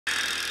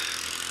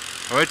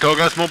Alright, dog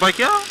ass mobile,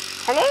 yeah?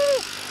 Hello?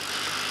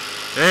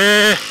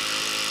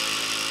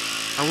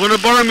 I'm gonna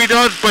borrow my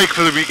dad's bike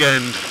for the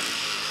weekend.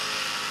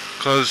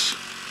 Cause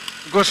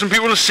I've got some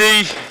people to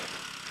see.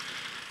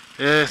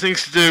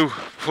 Things to do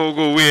before we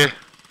go away.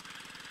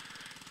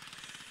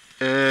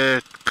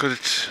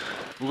 Cause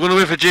we're going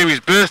away for Jamie's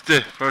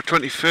birthday for our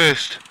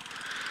 21st.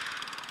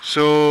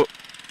 So,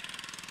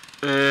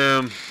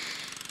 well,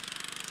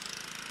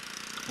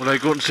 I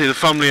go and see the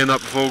family and that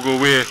before we go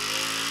away.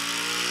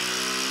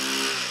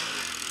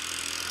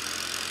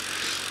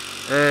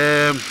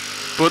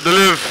 But they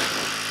live,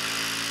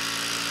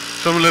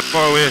 some live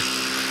far away.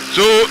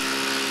 So,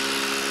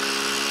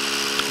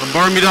 I'm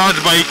borrowing my dad's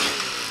bike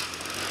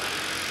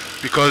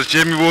because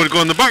Jamie won't go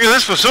on the back of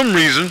this for some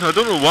reason. I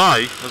don't know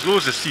why. There's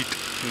loads of seat.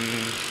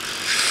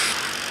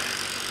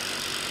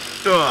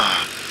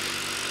 But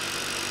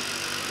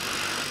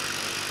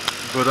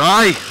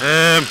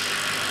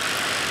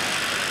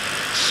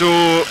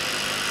so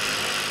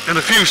in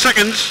a few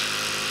seconds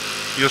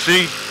you'll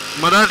see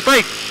my dad's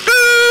bike.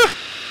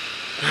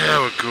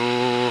 There we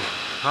go.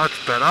 That's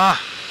better.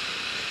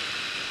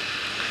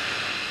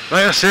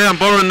 Like I say, I'm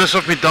borrowing this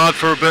off my dad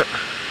for a bit.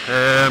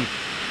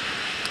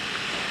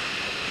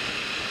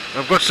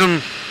 I've got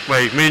some,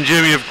 well, me and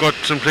Jamie have got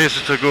some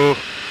places to go,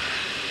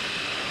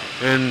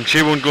 and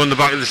she won't go in the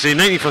back of the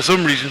C90 for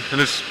some reason, and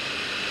it's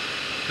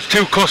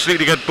too costly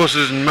to get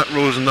buses and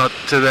metros and that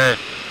to there,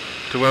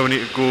 to where we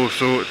need to go,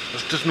 so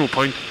there's just no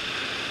point.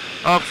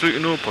 Absolutely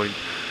no point.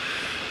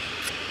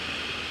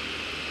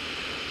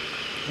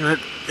 And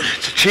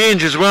it's a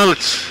change as well,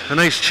 it's a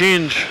nice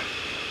change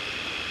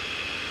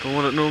from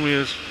what it normally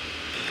is.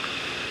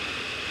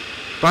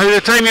 By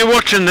the time you're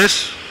watching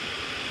this,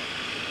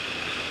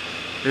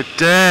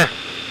 the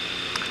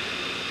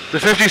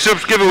 50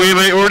 subs giveaway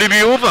might already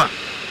be over.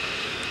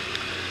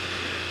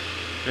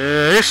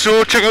 If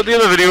so, check out the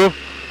other video.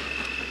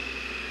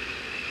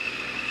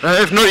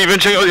 If not, even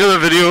check out the other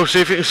video,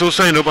 see if you can still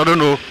sign up, I don't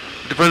know.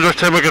 It depends what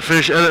time I can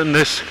finish editing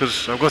this,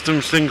 because I've got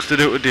some things to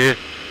do today.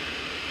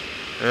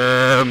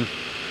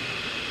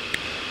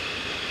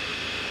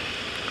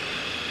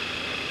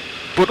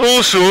 But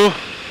also,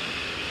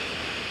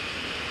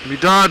 my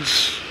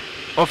dad's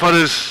offered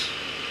us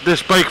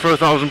this bike for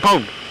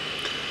 £1,000.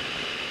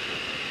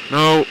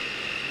 Now,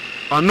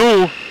 I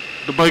know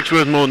the bike's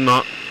worth more than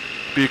that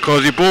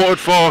because he bought it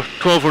for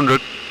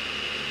 1,200,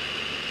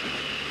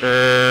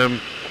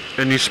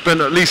 and he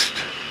spent at least,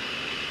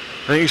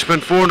 I think he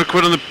spent 400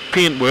 quid on the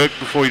paintwork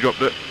before he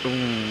dropped it.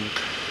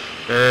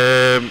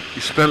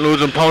 He spent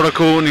loads on powder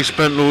coat, and he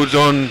spent loads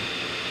on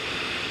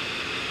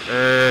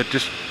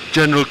just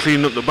general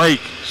cleaning up the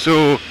bike.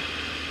 So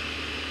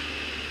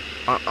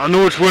I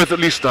know it's worth at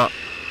least that.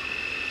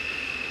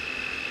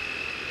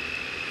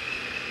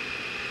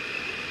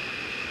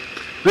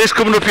 This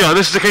coming up here,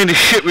 this is the kind of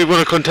shit we've got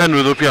to contend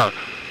with up here.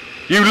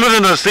 You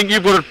Londoners think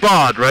you've got it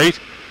bad, right?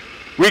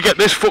 We get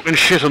this fucking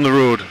shit on the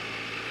road.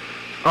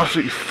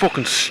 Absolutely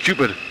fucking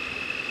stupid.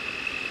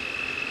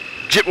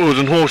 Gypos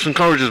and horse and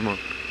carriages, man.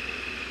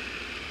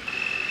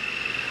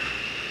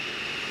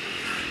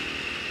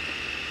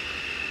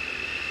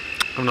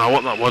 I don't know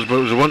what that was, but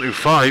it was a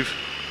 125.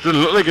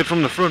 Didn't look like it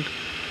from the front.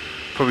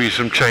 Probably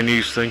some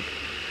Chinese thing.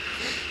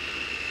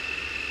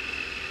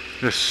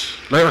 This,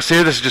 like I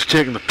say, this is just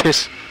taking the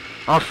piss.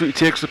 Absolutely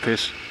takes the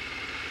piss.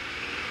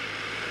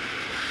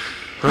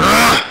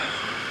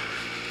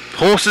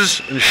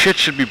 Horses and shit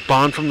should be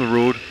banned from the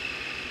road.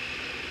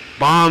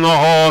 Ban the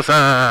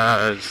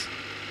horses.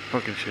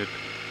 Fucking shit.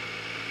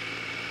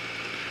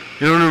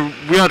 You know, in a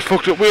weird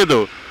fucked up way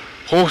though,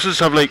 horses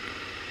have like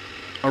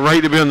a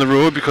right to be on the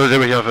road because they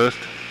were here first.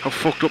 How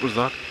fucked up is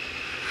that?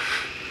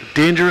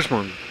 Dangerous,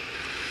 man.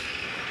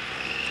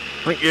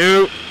 Thank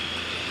you.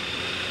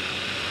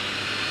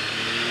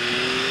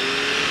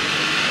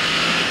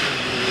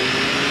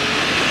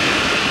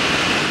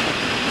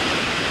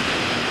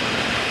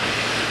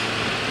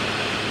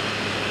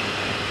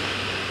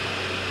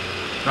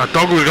 That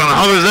dog was gonna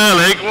have us there,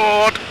 like,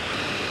 what?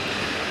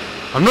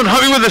 I'm not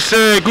happy with this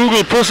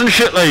Google Plus and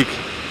shit, like.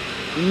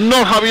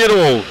 Not happy at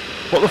all.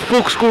 What the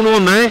fuck's going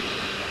on there?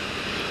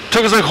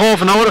 Took us like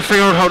half an hour to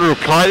figure out how to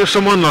reply to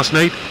someone last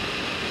night.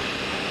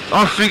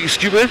 Absolutely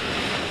stupid.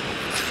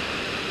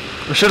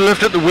 I should have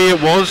left it the way it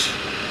was.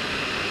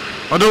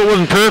 I know it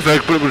wasn't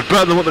perfect, but it was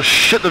better than what the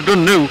shit they've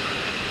done now.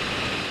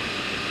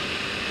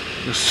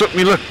 They sucked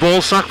me left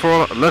ball sack for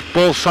all that. Left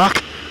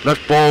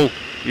ball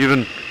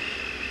even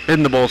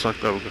in the ball sack.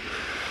 There we go.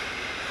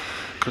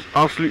 Because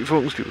absolutely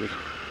fucking stupid.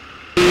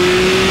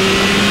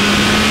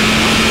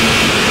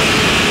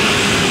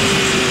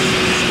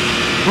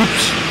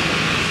 Oops.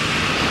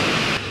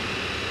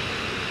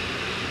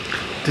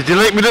 Did you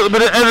like me a little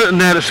bit of editing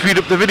there to speed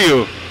up the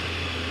video?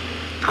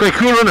 It's quite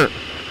cool, isn't it?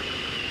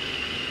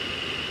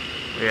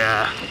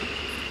 Yeah.